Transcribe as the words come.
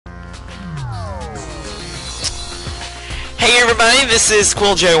Hey everybody, this is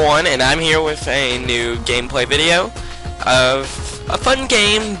QuillJ1 and I'm here with a new gameplay video of a fun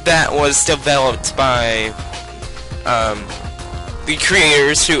game that was developed by the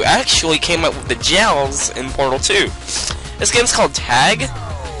creators who actually came up with the gels in Portal 2. This game's called Tag,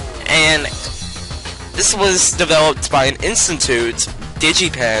 and this was developed by an institute,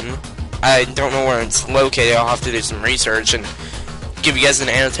 DigiPen. I don't know where it's located. I'll have to do some research and give you guys an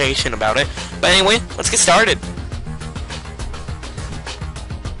annotation about it. But anyway, let's get started.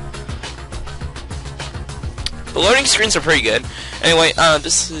 The loading screens are pretty good. Anyway,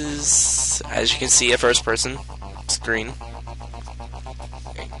 this is, as you can see, a first-person screen.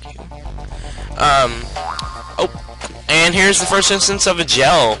 Thank you. Oh, and here's the first instance of a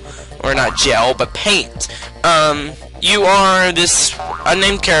gel, or not gel, but paint. You are this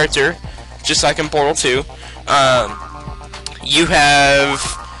unnamed character, just like in Portal 2. You have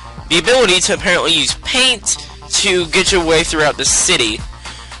the ability to apparently use paint to get your way throughout the city,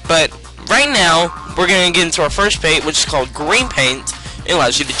 but right now, we're going to get into our first paint, which is called green paint. It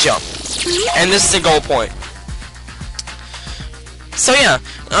allows you to jump. And this is the goal point. So yeah,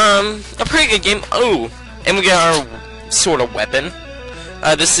 a pretty good game. Oh, and we got our sort of weapon.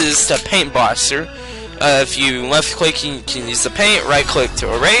 This is the paint blaster. If you left click, you can use the paint, right click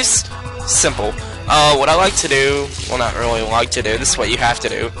to erase. Simple. What I like to do, well not really like to do, this is what you have to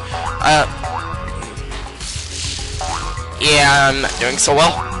do. Yeah, I'm not doing so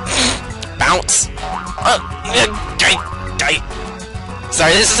well. Bounce.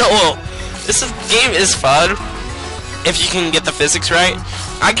 Sorry, this game is fun if you can get the physics right.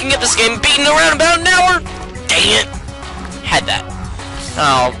 I can get this game beaten around about an hour. Dang it. Had that.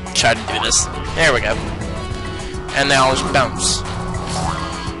 I'll try to do this. There we go. And now I'll just bounce.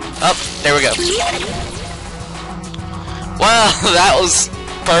 Up. There we go. Wow, that was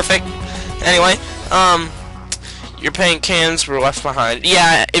perfect. Anyway, your paint cans were left behind.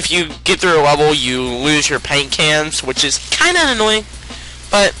 Yeah, if you get through a level, you lose your paint cans, which is kind of annoying,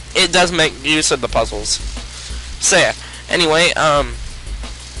 but it does make use of the puzzles. So yeah, anyway,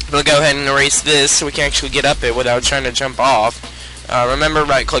 we'll go ahead and erase this so we can actually get up it without trying to jump off. Remember,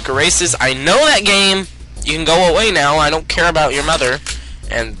 right-click erases. I know that game. You can go away now. I don't care about your mother.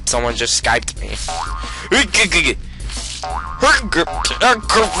 And someone just Skyped me.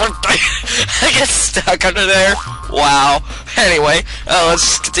 I get stuck under there. Wow. Anyway,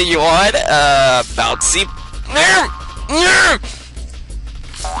 let's continue on. Bouncy.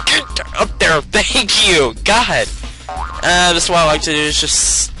 Get up there. Thank you. God. This is what I like to do is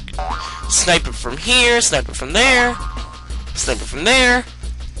just snipe it from here, snipe it from there, snipe it from there.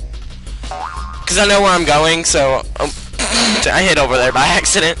 Because I know where I'm going, so I hit over there by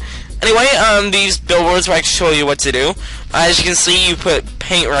accident. Anyway, these billboards will actually show you what to do. As you can see, you put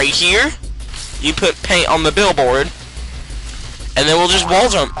paint right here. You put paint on the billboard. And then we'll just wall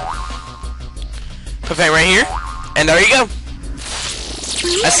jump. Put paint right here. And there you go.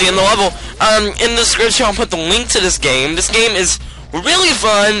 I see in the level. In the description, I'll put the link to this game. This game is really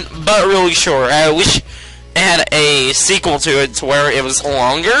fun, but really short. I wish it had a sequel to it to where it was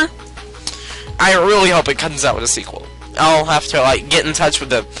longer. I really hope it comes out with a sequel. I'll have to, like, get in touch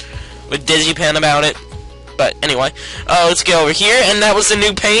with DigiPen about it. But anyway, let's get over here, and that was the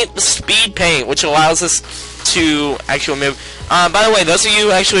new paint, the speed paint, which allows us to actually move. By the way, those of you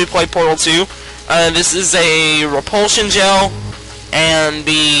who actually play Portal 2, this is a repulsion gel, and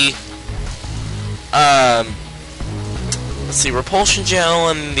the, let's see, repulsion gel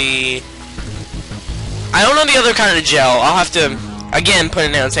and the, I don't know the other kind of gel. I'll have to, again, put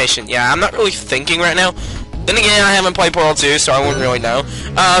an annotation. Yeah, I'm not really thinking right now. Then again, I haven't played Portal 2, so I wouldn't really know.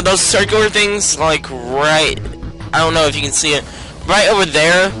 Those circular things, like, right... I don't know if you can see it. Right over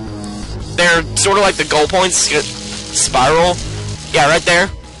there, they're sort of like the goal points, spiral. Yeah, right there.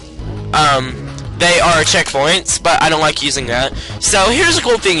 They are checkpoints, but I don't like using that. So, here's a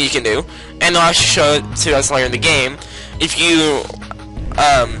cool thing you can do, and I'll actually show it to us later in the game. If you,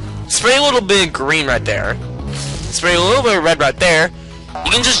 spray a little bit of green right there, spray a little bit of red right there,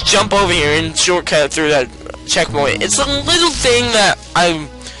 you can just jump over here and shortcut through that checkpoint. It's a little thing that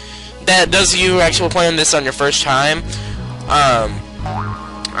that does you actually playing this on your first time. I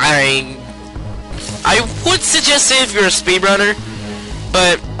would suggest it if you're a speedrunner,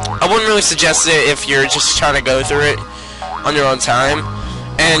 but I wouldn't really suggest it if you're just trying to go through it on your own time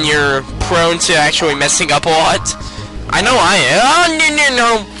and you're prone to actually messing up a lot. I know I am.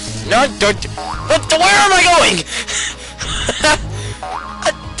 Where am I going?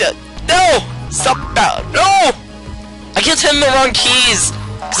 No! Stop that! No! I kept hitting the wrong keys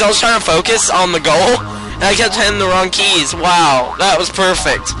because I was trying to focus on the goal, and I kept hitting the wrong keys. Wow, that was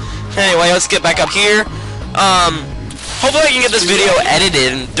perfect. Anyway, let's get back up here. Hopefully I can get this video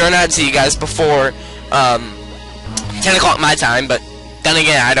edited and thrown out to you guys before 10 o'clock my time, but then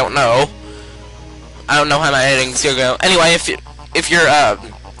again, I don't know. I don't know how my editing's gonna go. Anyway, if your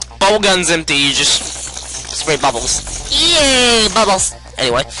bubble gun's empty, you just spray bubbles. Yay, bubbles!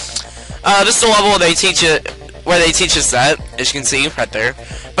 Anyway, this is the level where they teach us that, as you can see right there.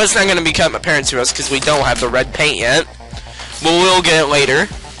 But it's not gonna become apparent to us because we don't have the red paint yet. But we'll get it later.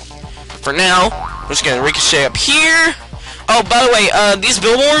 For now, we're just gonna ricochet up here. Oh, by the way, these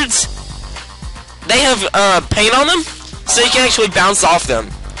billboards, they have paint on them, so you can actually bounce off them.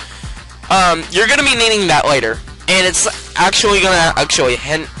 You're gonna be needing that later, and it's actually gonna it's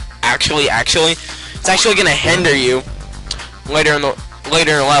actually gonna hinder you later in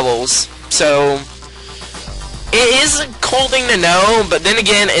levels. So it is a cool thing to know, but then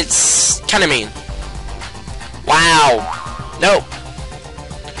again, it's kind of mean. Wow. Nope.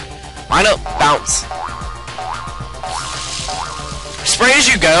 Why not bounce? Spray as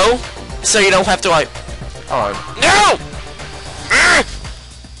you go, so you don't have to like. Oh no!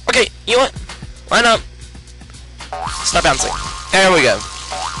 Okay, you know what? Line up. Stop bouncing. There we go.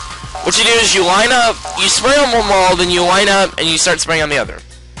 What you do is you line up, you spray on one wall, then you line up, and you start spraying on the other.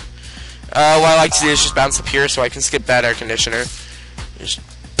 What I like to do is just bounce up here so I can skip that air conditioner. Just.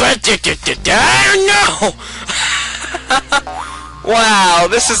 No! Wow,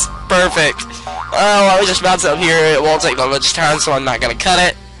 this is perfect. Oh, I was just bounce up here. It won't take that much time, so I'm not gonna cut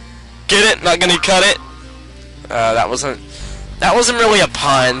it. Get it? Not gonna cut it. That wasn't really a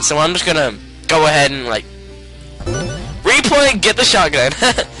pun, so I'm just gonna go ahead and like replay. Get the shotgun.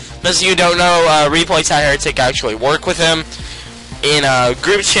 As you don't know, replay Ty Heretic actually work with him in a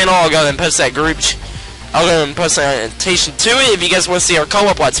group channel. I'll go ahead and post that I'll go ahead and post an invitation to it if you guys want to see our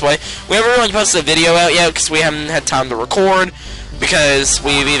co-op Let's Play. We haven't really posted a video out yet because we haven't had time to record, because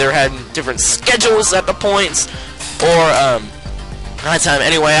we've either had different schedules at the points or not time.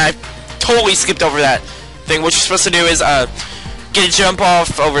 Anyway, I totally skipped over that thing. What you're supposed to do is get a jump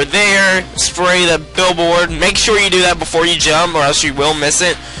off over there, spray the billboard. Make sure you do that before you jump, or else you will miss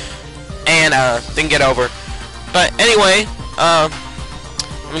it, and then get over. But anyway, let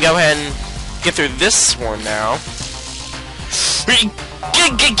me go ahead and get through this one now.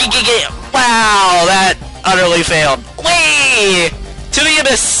 Wow, that utterly failed. Way to the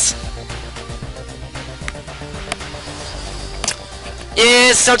abyss.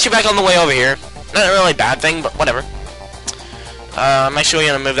 Yes, don't you back on the way over here. Not a really bad thing, but whatever. I'm actually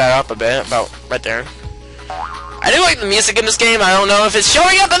gonna move that up a bit, about right there. I do like the music in this game. I don't know if it's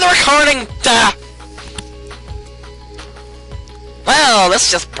showing up in the recording. Duh. Well,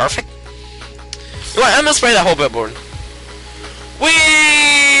 that's just perfect. You know what, I'm gonna spray that whole billboard. Whee!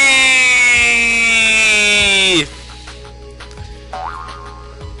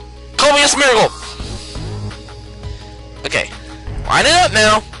 Copious miracle! Okay. Line it up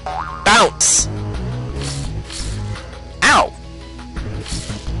now. Bounce. Ow!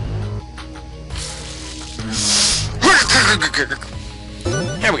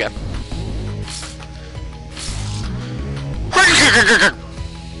 Here we go.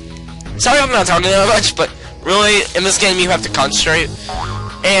 Sorry if I'm not talking that much, but really, in this game you have to concentrate.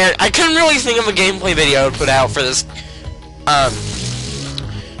 And I couldn't really think of a gameplay video to put out for this.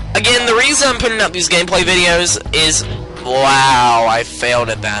 Again, the reason I'm putting out these gameplay videos is... Wow, I failed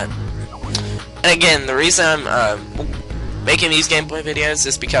at that. And again, the reason I'm making these gameplay videos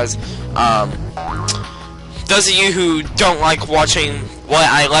is because those of you who don't like watching what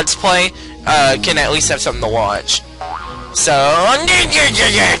I Let's Play can at least have something to watch. So,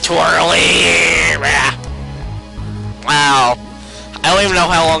 twirly. Wow. I don't even know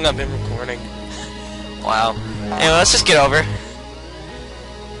how long I've been recording. Wow. Anyway, let's just get over.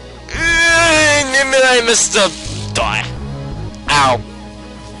 I missed the die. Ow.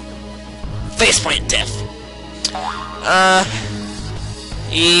 Faceplant death.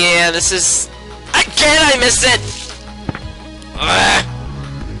 Yeah, this is... Again, I missed it!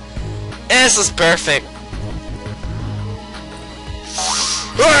 This is perfect.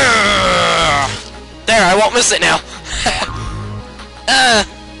 There, I won't miss it now.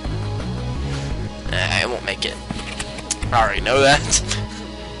 I won't make it. I already know that.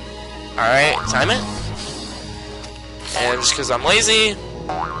 Alright, time it. And just because I'm lazy,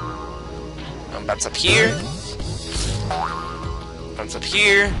 bounce up here. Bounce up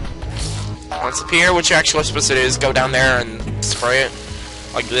here. Bounce up here. What you're actually supposed to do is go down there and spray it.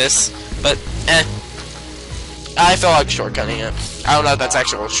 Like this. But, I feel like shortcutting it. I don't know if that's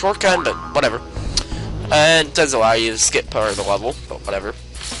actually a shortcut, but whatever. It does allow you to skip part of the level, but whatever.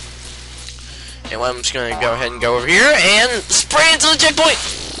 Anyway, I'm just going to go ahead and go over here and spray into the checkpoint!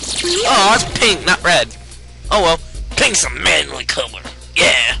 Oh, it's pink, not red. Oh well. Pink's a manly color.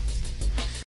 Yeah.